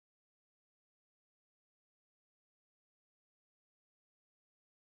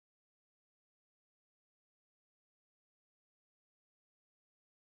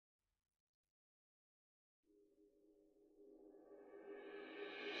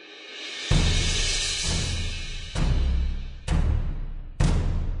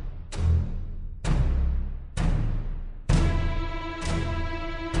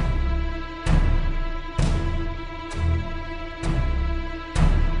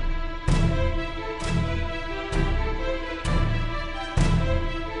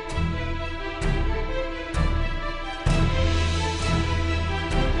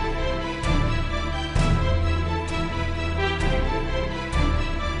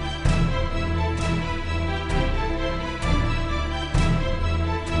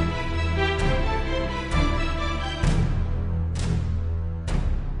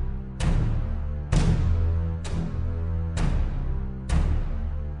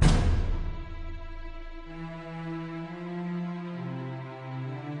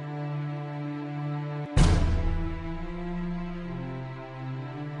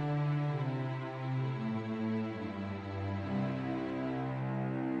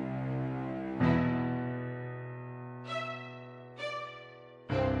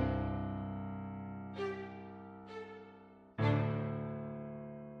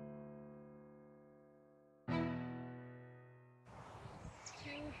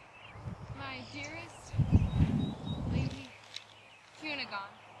My dearest Lady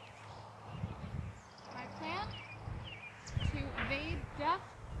Cuneigon, my plan to evade death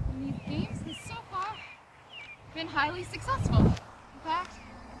in these games has so far been highly successful. In fact,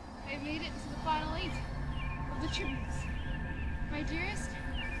 I've made it to the final 8 of the tributes. My dearest,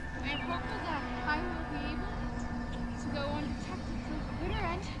 I am hopeful that I will be able to go undetected to the bitter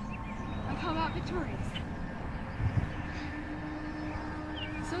end and come out victorious.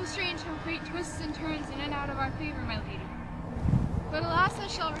 So strange how fate twists and turns in and out of our favor, my lady. But alas, I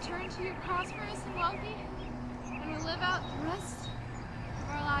shall return to you prosperous and wealthy, and will live out the rest of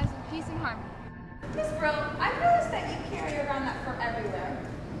our lives in peace and harmony. Miss Brill, I've noticed that you carry around that fur everywhere.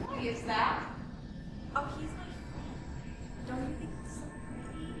 Why is that? Oh, he's my friend. Don't you think it's so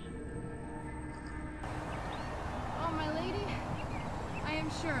pretty? Oh, my lady, I am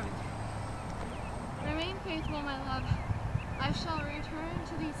sure of it. Remain faithful, my love. I shall return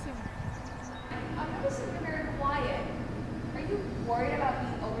to thee soon. I'm noticing you're very quiet. Are you worried about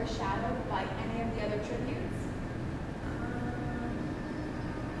being overshadowed by any of the other tributes?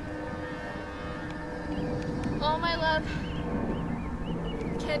 Oh, my love.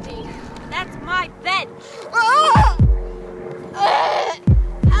 Candide. That's my bed!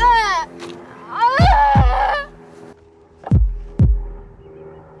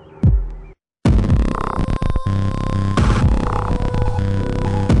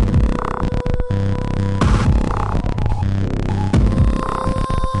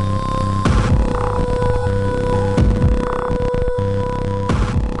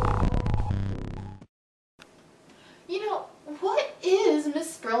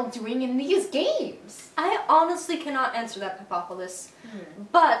 Doing in these games? I honestly cannot answer that, Papopolis.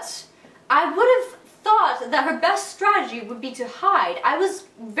 But I would have thought that her best strategy would be to hide. I was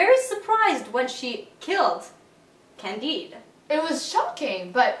very surprised when she killed Candide. It was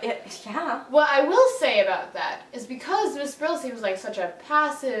shocking, but yeah. What I will say about that is because Miss Brill seems like such a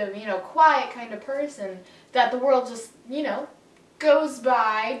passive, quiet kind of person that the world just, goes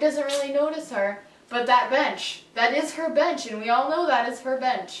by, doesn't really notice her. But that bench, that is her bench, and we all know that is her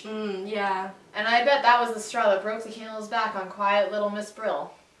bench. Yeah. And I bet that was the straw that broke the camel's back on quiet little Miss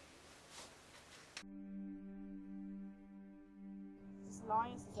Brill. This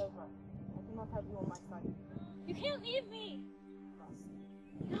alliance is over. I cannot have you on my side. You can't leave me!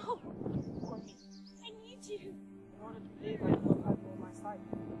 No! For me. I need you! In order to live, I cannot have you on my side.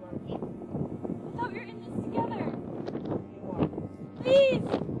 You are weak. I thought we were in this together! You are. Please!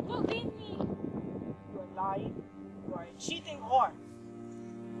 Don't leave me! You are lying. You are a cheating whore.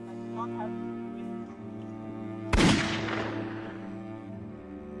 I cannot have you with me.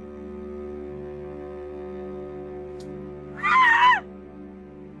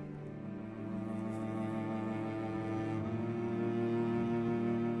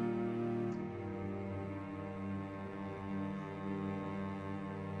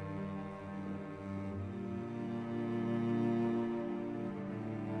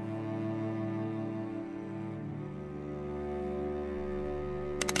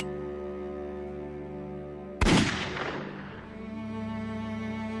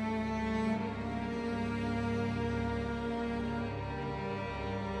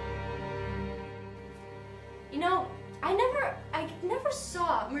 I never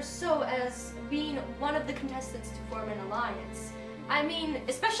saw Merceau as being one of the contestants to form an alliance. I mean,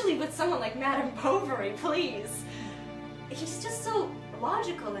 especially with someone like Madame Bovary, please. He's just so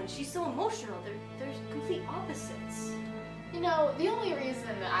logical and she's so emotional. They're complete opposites. The only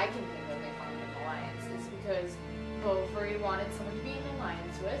reason that I can think of they formed an alliance is because Bovary wanted someone to be in an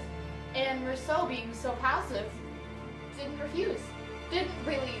alliance with, and Merceau, being so passive, didn't refuse. Didn't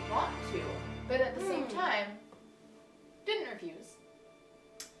really want to, but at the same time, didn't refuse.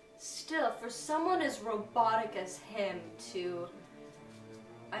 Still, for someone as robotic as him to,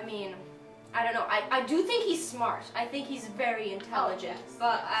 I mean, I don't know, I do think he's smart. I think he's very intelligent,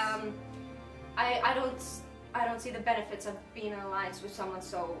 but I don't see the benefits of being in an alliance with someone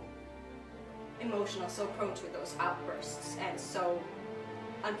so emotional, so prone to those outbursts, and so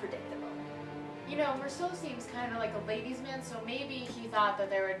unpredictable. Merceau seems kind of like a ladies' man, so maybe he thought that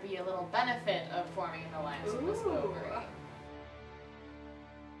there would be a little benefit of forming an alliance with Miss Bovary.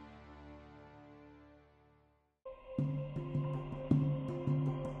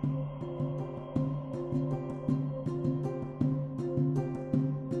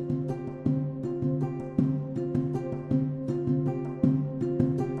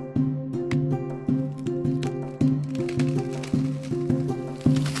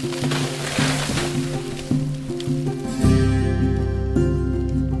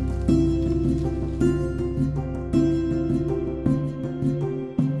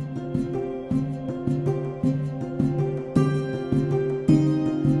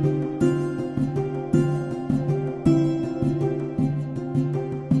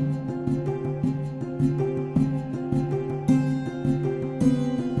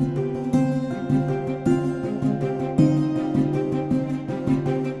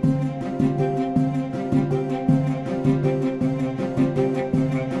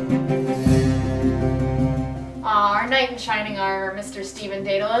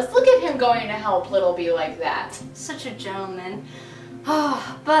 Daedalus. Look at him going to help Little B like that. Such a gentleman.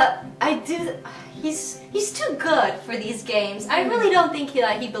 Oh, but he's too good for these games. I really don't think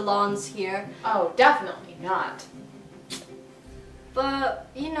he belongs here. Oh, definitely not. But,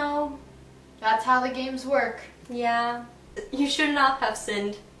 you know... That's how the games work. Yeah. You should not have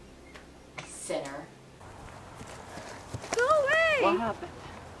sinned. Sinner. Go away! What happened?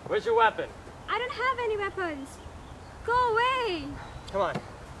 Where's your weapon? I don't have any weapons. Go away! Come on,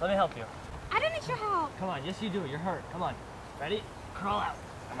 let me help you. I don't need your help. Come on, yes you do, you're hurt. Come on. Ready? Crawl out.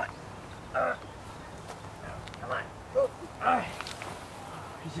 Come on. Come on. Alright.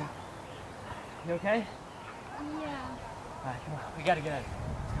 Good job. You okay? Yeah. Alright, come on. We gotta get in.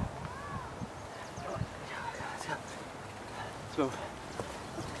 Let's go. Come on. Let's go. Let's move.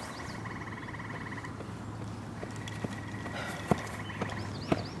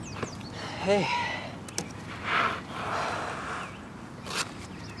 Hey.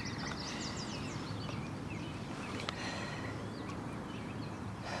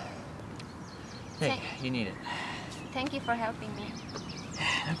 Hey, you need it. Thank you for helping me.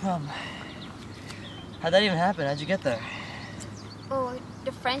 No problem. How'd that even happen? How'd you get there? Oh,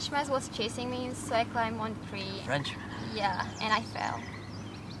 the Frenchman was chasing me, so I climbed on the tree. Frenchman? Yeah, and I fell.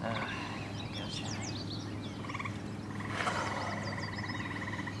 I gotcha.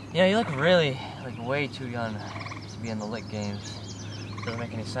 Yeah, you look really, way too young to be in the lit games. Doesn't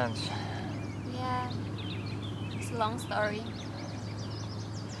make any sense. Yeah, it's a long story.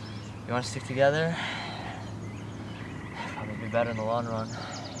 You want to stick together? Probably be better in the long run.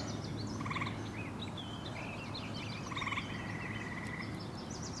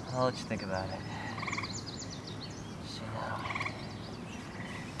 I'll let you think about it. See now.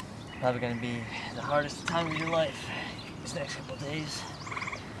 Probably gonna be the hardest time of your life these next couple days.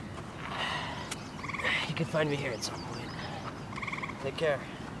 You can find me here at some point. Take care.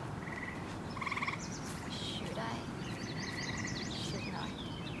 Should I? Should not.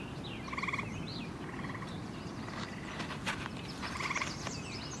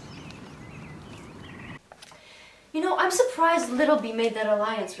 You know, I'm surprised Little B made that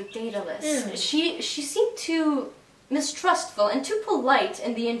alliance with Daedalus. She seemed too mistrustful and too polite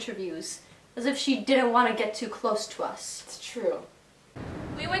in the interviews, as if she didn't want to get too close to us. It's true.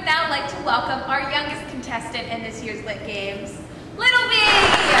 We would now like to welcome our youngest contestant in this year's Lit Games, Little B!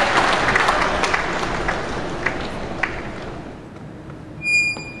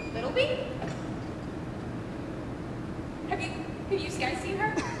 Little B? Have you guys seen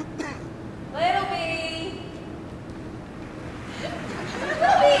her? Little B!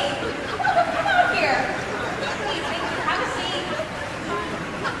 Little B! Come out here! Please, thank you. Have a seat.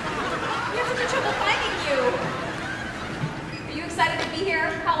 We have such trouble finding you. Are you excited to be here?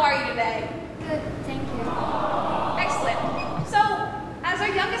 How are you today? Good, thank you. Excellent. So, as our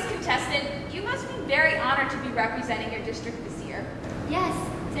youngest contestant, you must be very honored to be representing your district this year. Yes,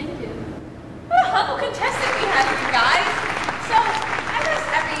 thank you. What a humble contestant we have here, guys. So, as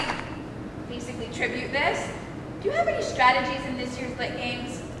every basically tribute this, do you have any strategies in this year's Lit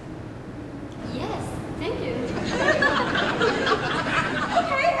Games? Yes, thank you.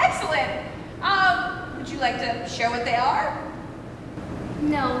 Okay, excellent. Would you like to share what they are?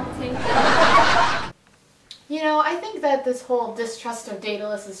 No, thank you. You know, I think that this whole distrust of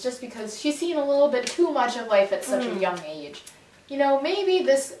Daedalus is just because she's seen a little bit too much of life at such a young age. You know, maybe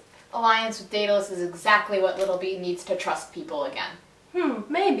this alliance with Daedalus is exactly what Little B needs to trust people again.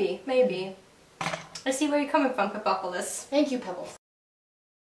 Maybe. I see where you're coming from, Peppopolis. Thank you, Pebbles.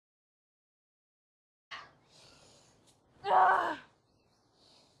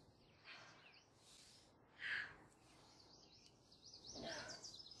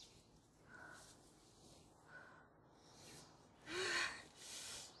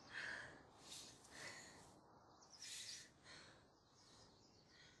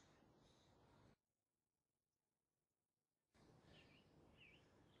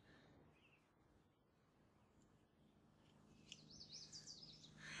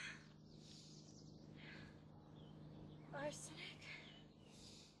 Arsenic.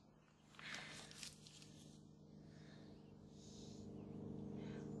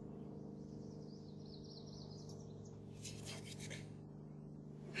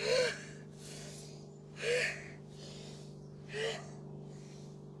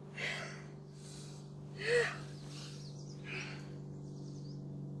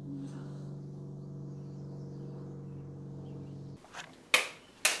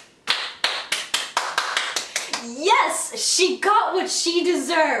 Yes! She got what she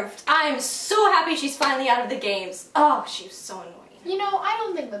deserved! I'm so happy she's finally out of the games. Oh, she was so annoying. You know, I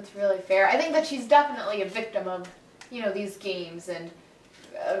don't think that's really fair. I think that she's definitely a victim of, you know, these games, and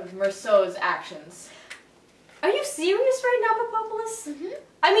Merceau's actions. Are you serious right now, Papopolis? Mm-hmm.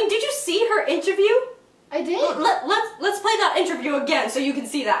 I mean, did you see her interview? I did. Let's play that interview again so you can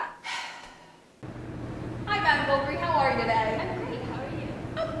see that. Hi, Madam Bulgari. How are you today? I'm great. How are you?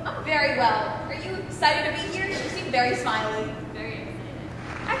 I'm very well. Are you excited to be here? You seem very smiley. Very excited.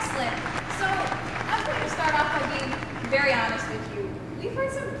 Excellent. So, I'm going to start off by being very honest with you. We've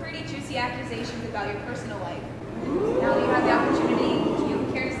heard some pretty juicy accusations about your personal life. Now that you have the opportunity, do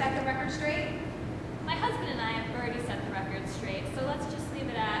you care to set the record straight? My husband and I have already set the record straight, so let's just leave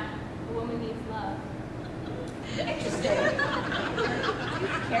it at a woman needs love. Interesting. You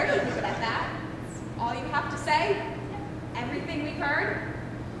care to leave it at that? All you have to say? Everything we've heard?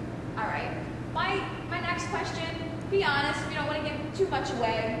 Alright. My next question, be honest, we don't want to give too much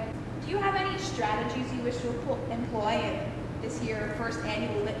away. Do you have any strategies you wish to employ in this year's first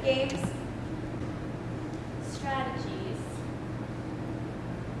annual Lit Games? Strategies.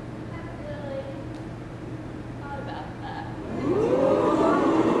 I haven't really thought about that.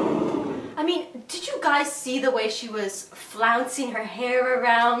 I mean, did you guys see the way she was flouncing her hair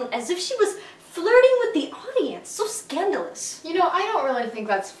around as if she was flirting with the audience? So scandalous. You know, I don't really think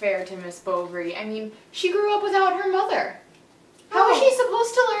that's fair to Miss Bovary. I mean, she grew up without her mother. How is she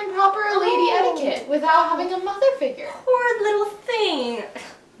supposed to learn proper lady etiquette without having a mother figure? Poor little thing.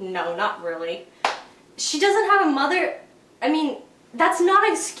 No, not really. She doesn't have a mother. I mean, that's not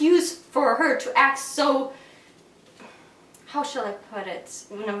an excuse for her to act so, how shall I put it,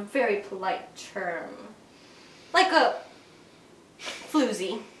 in a very polite term. Like a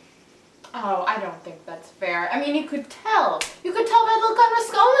floozy. Oh, I don't think that's fair. I mean, you could tell. You could tell by the look on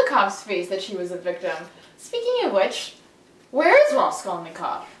Raskolnikov's face that she was a victim. Speaking of which, where is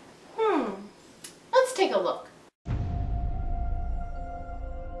Raskolnikov? Let's take a look.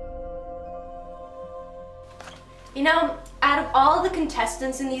 You know, out of all the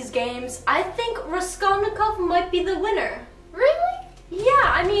contestants in these games, I think Raskolnikov might be the winner. Really? Yeah,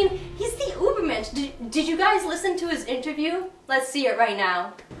 I mean, he's the Ubermensch. Did you guys listen to his interview? Let's see it right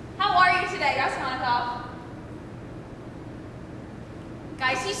now. How are you today, Raskolnikov?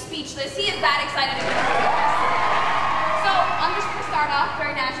 Guys, he's speechless. He is that excited to be with us today. So, I'm just going to start off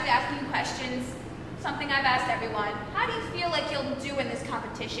very naturally asking you questions. Something I've asked everyone. How do you feel like you'll do in this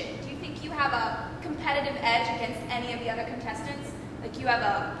competition? Do you think you have a competitive edge against any of the other contestants? Like you have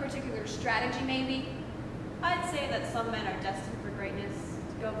a particular strategy, maybe? I'd say that some men are destined for greatness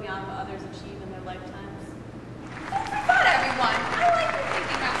to go beyond what others achieve in their lifetimes. Not everyone. I like your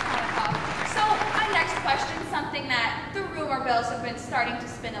thinking, Raskolnikov. So, my next question, something that the rumor bills have been starting to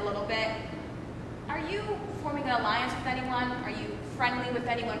spin a little bit. Are you forming an alliance with anyone? Are you friendly with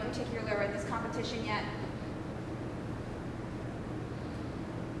anyone particular in this competition yet?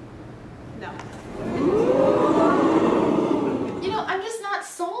 No. You know, I'm just not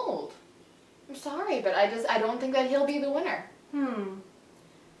sold. I'm sorry, but I don't think that he'll be the winner.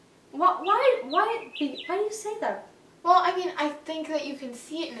 Why do you say that? Well, I mean, I think that you can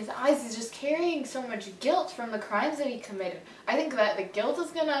see it in his eyes. He's just carrying so much guilt from the crimes that he committed. I think that the guilt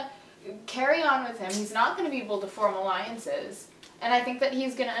is going to carry on with him. He's not going to be able to form alliances. And I think that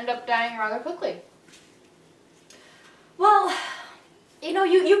he's going to end up dying rather quickly. Well, you know,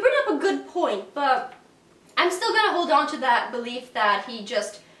 you bring up a good point, but I'm still going to hold on to that belief that he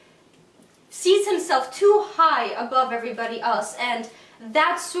just sees himself too high above everybody else, and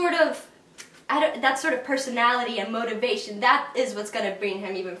that sort of personality and motivation, that is what's going to bring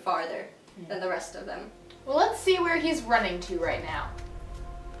him even farther than the rest of them. Well, let's see where he's running to right now.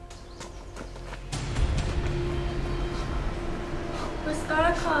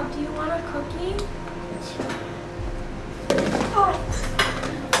 Raskolnikov, do you want a cookie?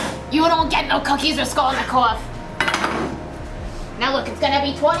 You don't get no cookies, Raskolnikov. Now look, it's gonna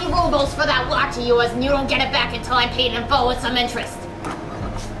be 20 rubles for that watch of yours, and you don't get it back until I'm paid in full with some interest.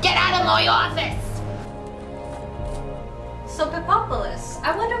 Get out of my office! So, Papopolis,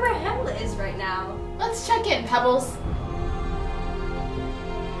 I wonder where Hamlet is right now. Let's check in, Pebbles.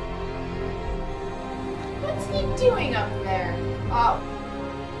 What's he doing up there? Oh,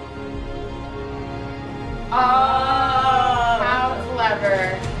 how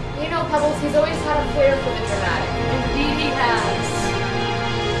clever. You know, Pebbles, he's always had a flair for the dramatic. Indeed he has.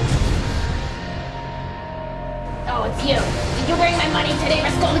 Oh, it's you. Did you bring my money today,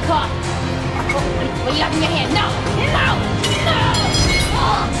 Raskolnikov? Oh, what do you have in your hand? No! No! No!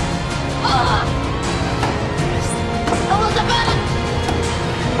 Elizabeth!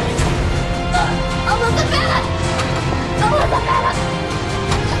 Elizabeth! Elizabeth!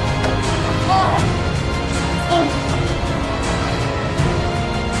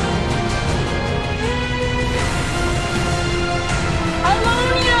 Hello?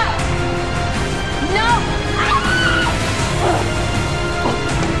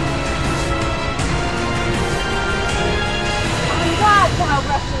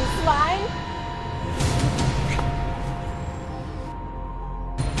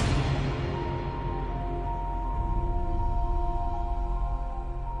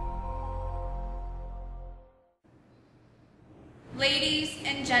 Ladies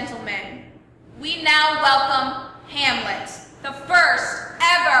and gentlemen, we now welcome Hamlet, the first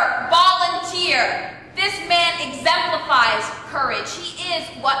ever volunteer. This man exemplifies courage. He is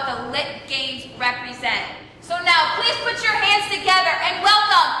what the Lit Games represent. So now, please put your hands together and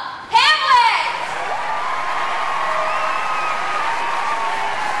welcome Hamlet!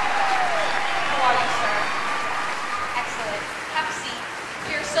 How are you, sir? Excellent. Have a seat.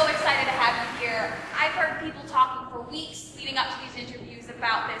 We are so excited to have you here. I've heard people talking for weeks leading up to these interviews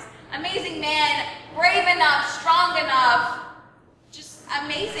about this amazing man, brave enough, strong enough, just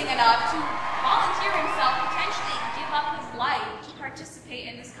amazing enough to volunteer himself, potentially give up his life to participate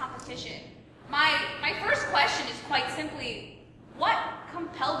in this competition. My first question is quite simply, what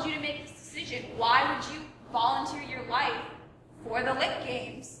compelled you to make this decision? Why would you volunteer your life for the Lit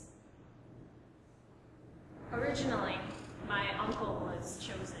Games? Originally, my uncle was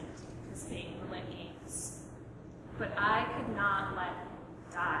chosen to participate in the Lit Games, but I could not let him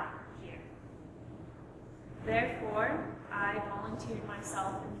die here. Therefore, I volunteered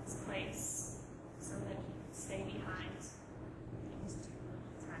myself in his place so that he could stay behind and do what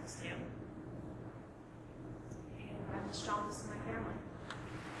he has to do. And I'm the strongest in my family.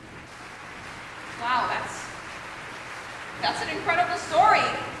 Wow, that's an incredible story.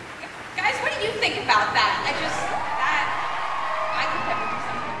 Guys, what do you think about that? I could never do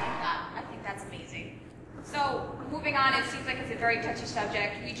something like that. I think that's amazing. So, moving on, it seems like it's a very touchy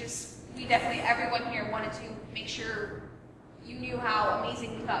subject. We definitely, everyone here wanted to make sure you knew how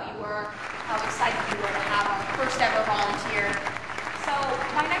amazing we thought you were, how excited you were to have our first ever volunteer. So,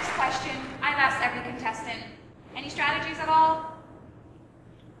 my next question, I've asked every contestant, any strategies at all?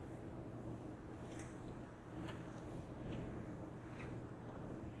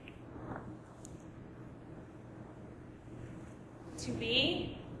 To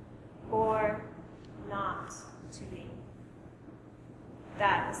be or not to be?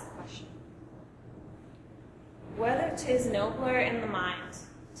 That is the question. Whether 'tis nobler in the mind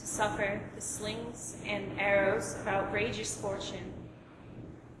to suffer the slings and arrows of outrageous fortune,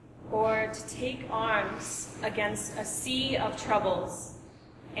 or to take arms against a sea of troubles,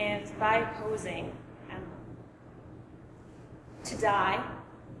 and by opposing them, to die,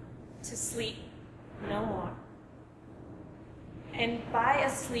 to sleep no more, and by a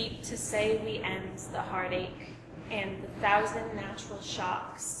sleep to say we end the heartache and the thousand natural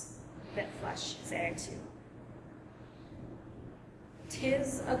shocks that flesh is heir to.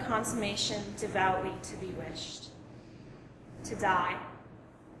 'Tis a consummation devoutly to be wished, to die,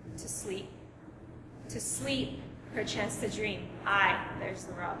 to sleep, perchance to dream. Aye, there's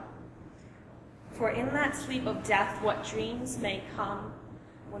the rub. For in that sleep of death, what dreams may come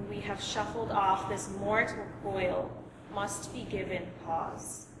when we have shuffled off this mortal coil must be given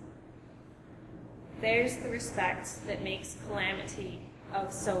pause. There's the respect that makes calamity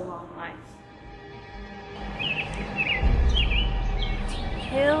of so long life. To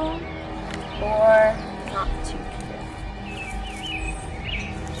kill or not to kill?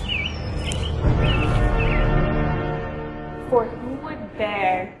 For who would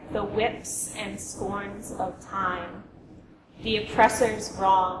bear the whips and scorns of time, the oppressor's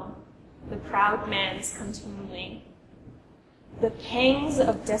wrong, the proud man's contumely, the pangs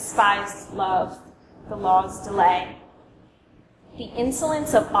of despised love, the law's delay, the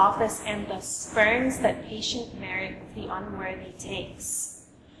insolence of office and the spurns that patient merit the unworthy takes,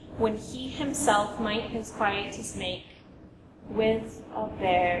 when he himself might his quietus make with a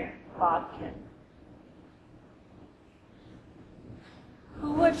bare bodkin?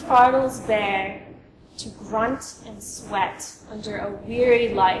 Who would fardels bear to grunt and sweat under a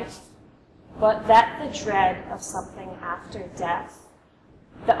weary life, but that the dread of something after death,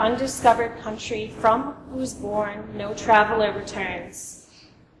 the undiscovered country from whose bourne no traveler returns,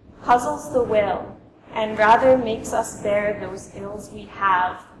 puzzles the will, and rather makes us bear those ills we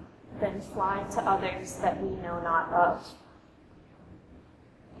have than fly to others that we know not of.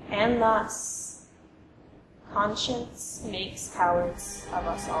 And thus, conscience makes cowards of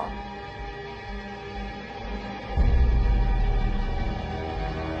us all.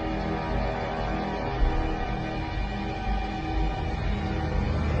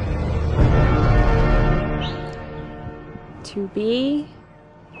 To be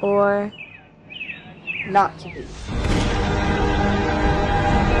or not to be?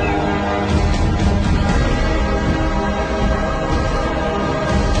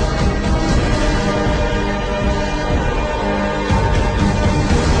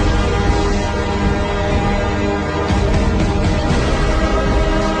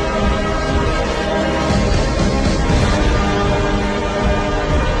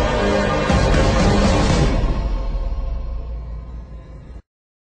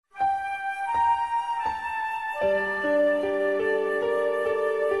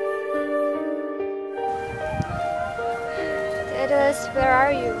 Alice, where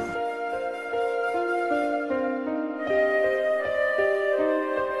are you?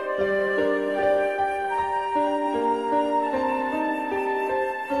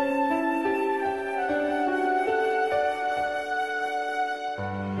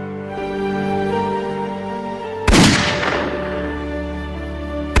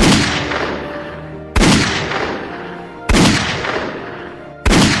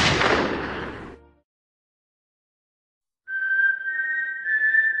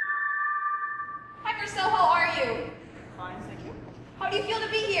 Hi, Marcel, how are you? Fine, thank you. How do you feel to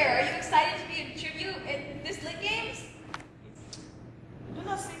be here? Are you excited to be a tribute at this Lit Games? I do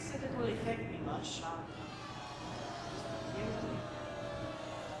not think that it will affect me much.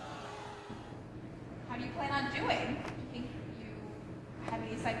 How do you plan on doing? Do you think you have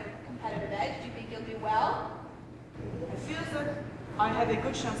any type of competitive edge? Do you think you'll do well? I feel that I have a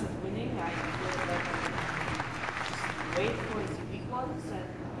good chance of winning. I feel that I can just wait for the big ones and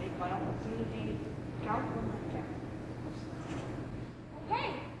make my opportunity count when I can. Okay.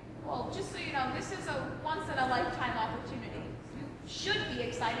 Well, just so you know, this is a once-in-a-lifetime opportunity. You should be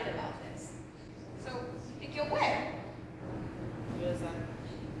excited about this. So, you think you'll win? Yes, and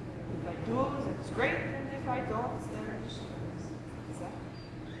if I do, that's great. And if I don't, then it's that.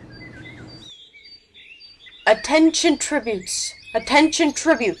 Attention tributes! Attention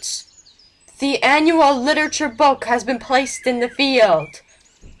tributes! The annual literature book has been placed in the field.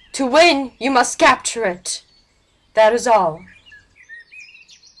 To win, you must capture it. That is all.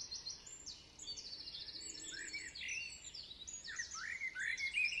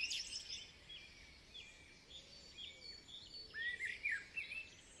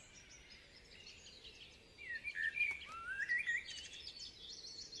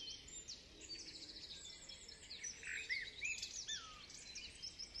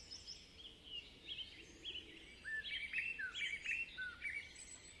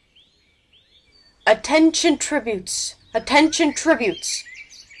 Attention tributes! Attention tributes!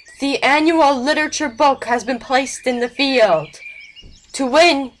 The annual literature book has been placed in the field. To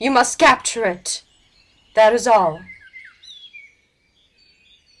win, you must capture it. That is all.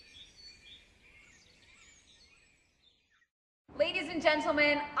 Ladies and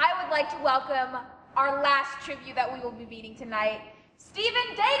gentlemen, I would like to welcome our last tribute that we will be meeting tonight, Stephen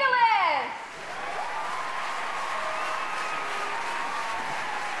Daedalus!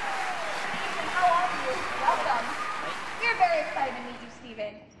 Stephen, how are you? Welcome. We're very excited to meet you,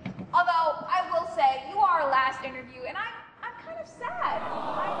 Stephen. Although, I will say, you are our last interview, and I'm kind of sad.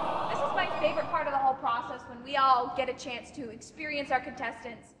 This is my favorite part of the whole process, when we all get a chance to experience our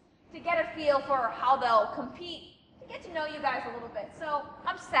contestants, to get a feel for how they'll compete, to get to know you guys a little bit. So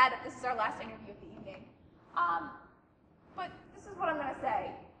I'm sad that this is our last interview of the evening. But this is what I'm going to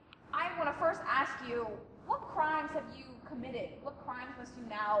say. I want to first ask you, what crimes have you committed? What crimes must you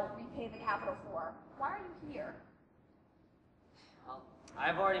now repay the capital for? Why are you here? Well,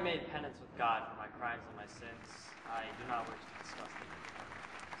 I've already made penance with God for my crimes and my sins. I do not wish to discuss them.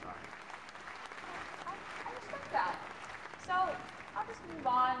 Sorry. I respect that. So, I'll just move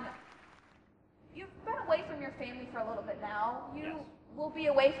on. You've been away from your family for a little bit now. You will be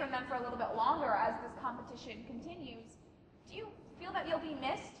away from them for a little bit longer as this competition continues. Do you feel that you'll be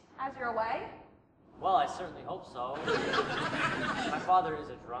missed as you're away? Well, I certainly hope so. My father is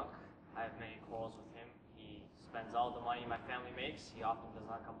a drunk. I have many quarrels with him. He spends all the money my family makes. He often does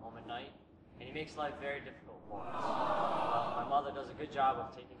not come home at night. And he makes life very difficult for us. Well, my mother does a good job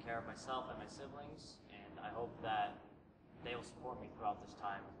of taking care of myself and my siblings, and I hope that they will support me throughout this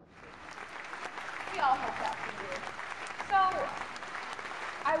time. We all hope that for you. So,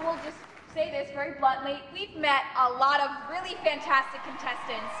 I will just say this very bluntly. We've met a lot of really fantastic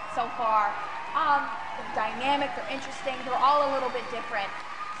contestants so far. They're dynamic, they're interesting, they're all a little bit different.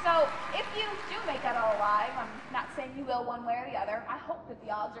 So, if you do make that all alive, I'm not saying you will one way or the other. I hope that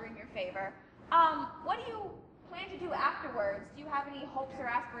the odds are in your favor. What do you plan to do afterwards? Do you have any hopes or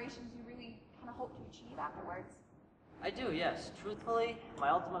aspirations you really kind of hope to achieve afterwards? I do, yes. Truthfully, my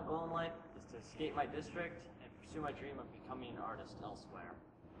ultimate goal in life is to escape my district and pursue my dream of becoming an artist elsewhere.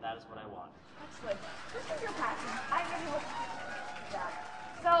 That is what I want. Excellent. This is your passion. I really hope you do that.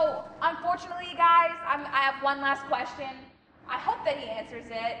 So, unfortunately, guys, I have one last question. I hope that he answers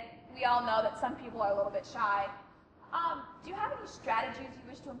it. We all know that some people are a little bit shy. Do you have any strategies you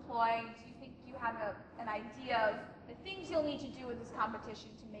wish to employ? Do you think you have an idea of the things you'll need to do with this competition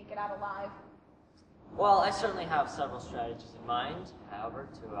to make it out alive? Well, I certainly have several strategies in mind. However,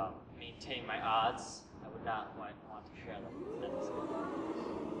 to maintain my odds, I would not want to share them at this point.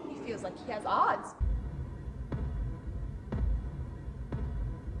 He feels like he has odds.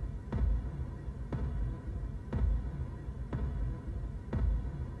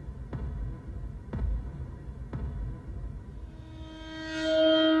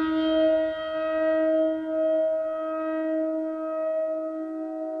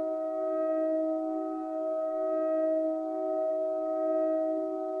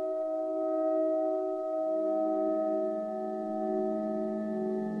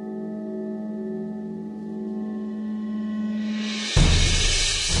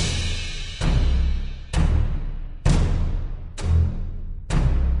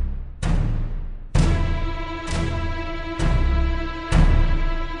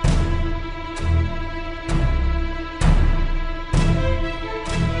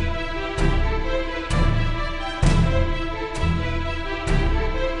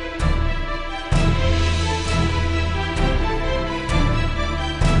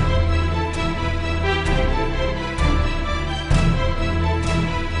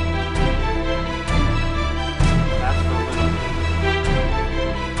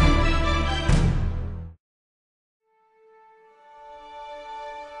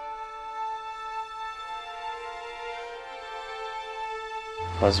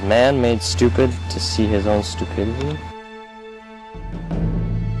 Was man made stupid to see his own stupidity?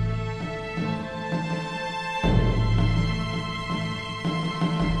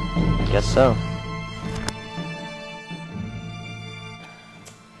 Guess so.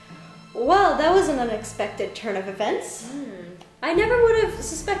 Well, that was an unexpected turn of events. I never would have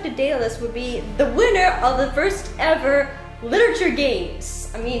suspected Daedalus would be the winner of the first ever literature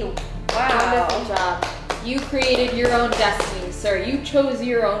games. I mean, wow. Wonderful job. You created your own destiny, sir. You chose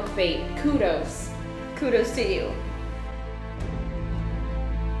your own fate. Kudos. Kudos to you.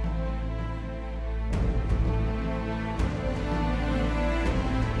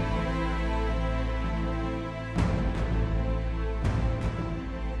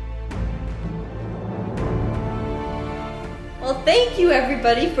 Well, thank you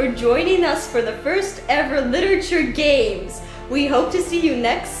everybody for joining us for the first ever literature games. We hope to see you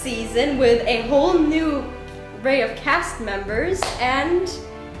next season with a whole new array of cast members and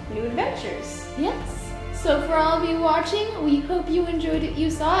new adventures. Yes. So for all of you watching, we hope you enjoyed what you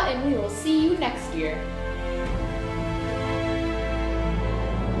saw, and we will see you next year.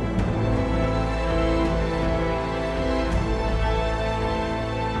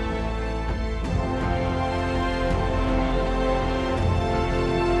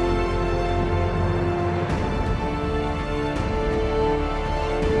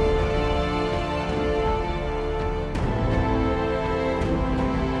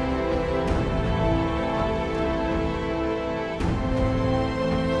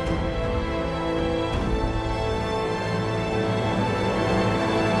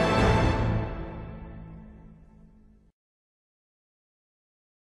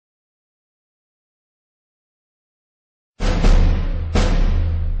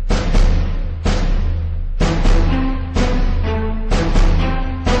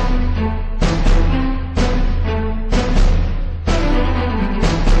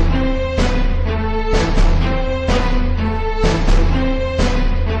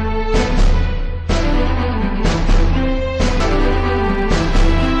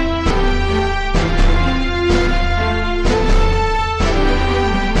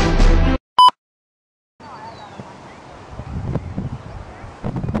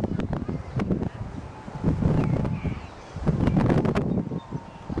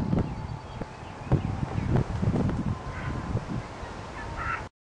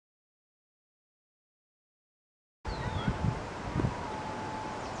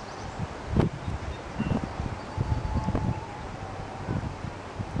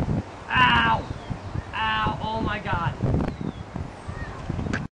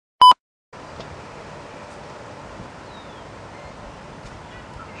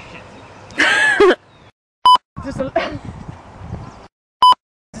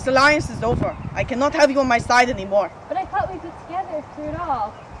 This alliance is over. I cannot have you on my side anymore. But I thought we'd be together through it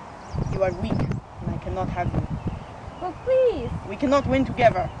all. You are weak, and I cannot have you. But please. We cannot win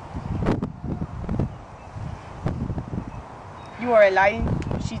together. You are a lying,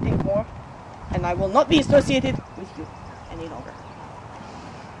 cheating whore, and I will not be associated with you any longer.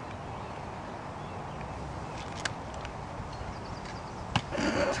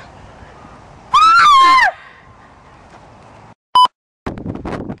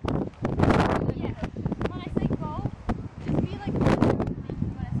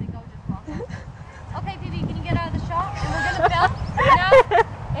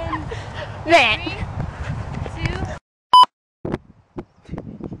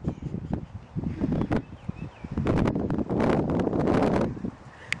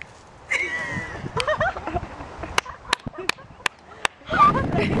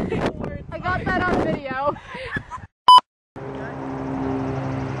 I got that on video.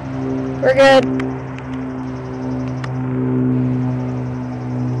 We're good.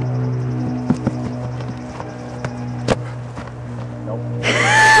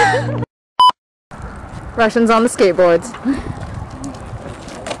 Russians on the skateboards.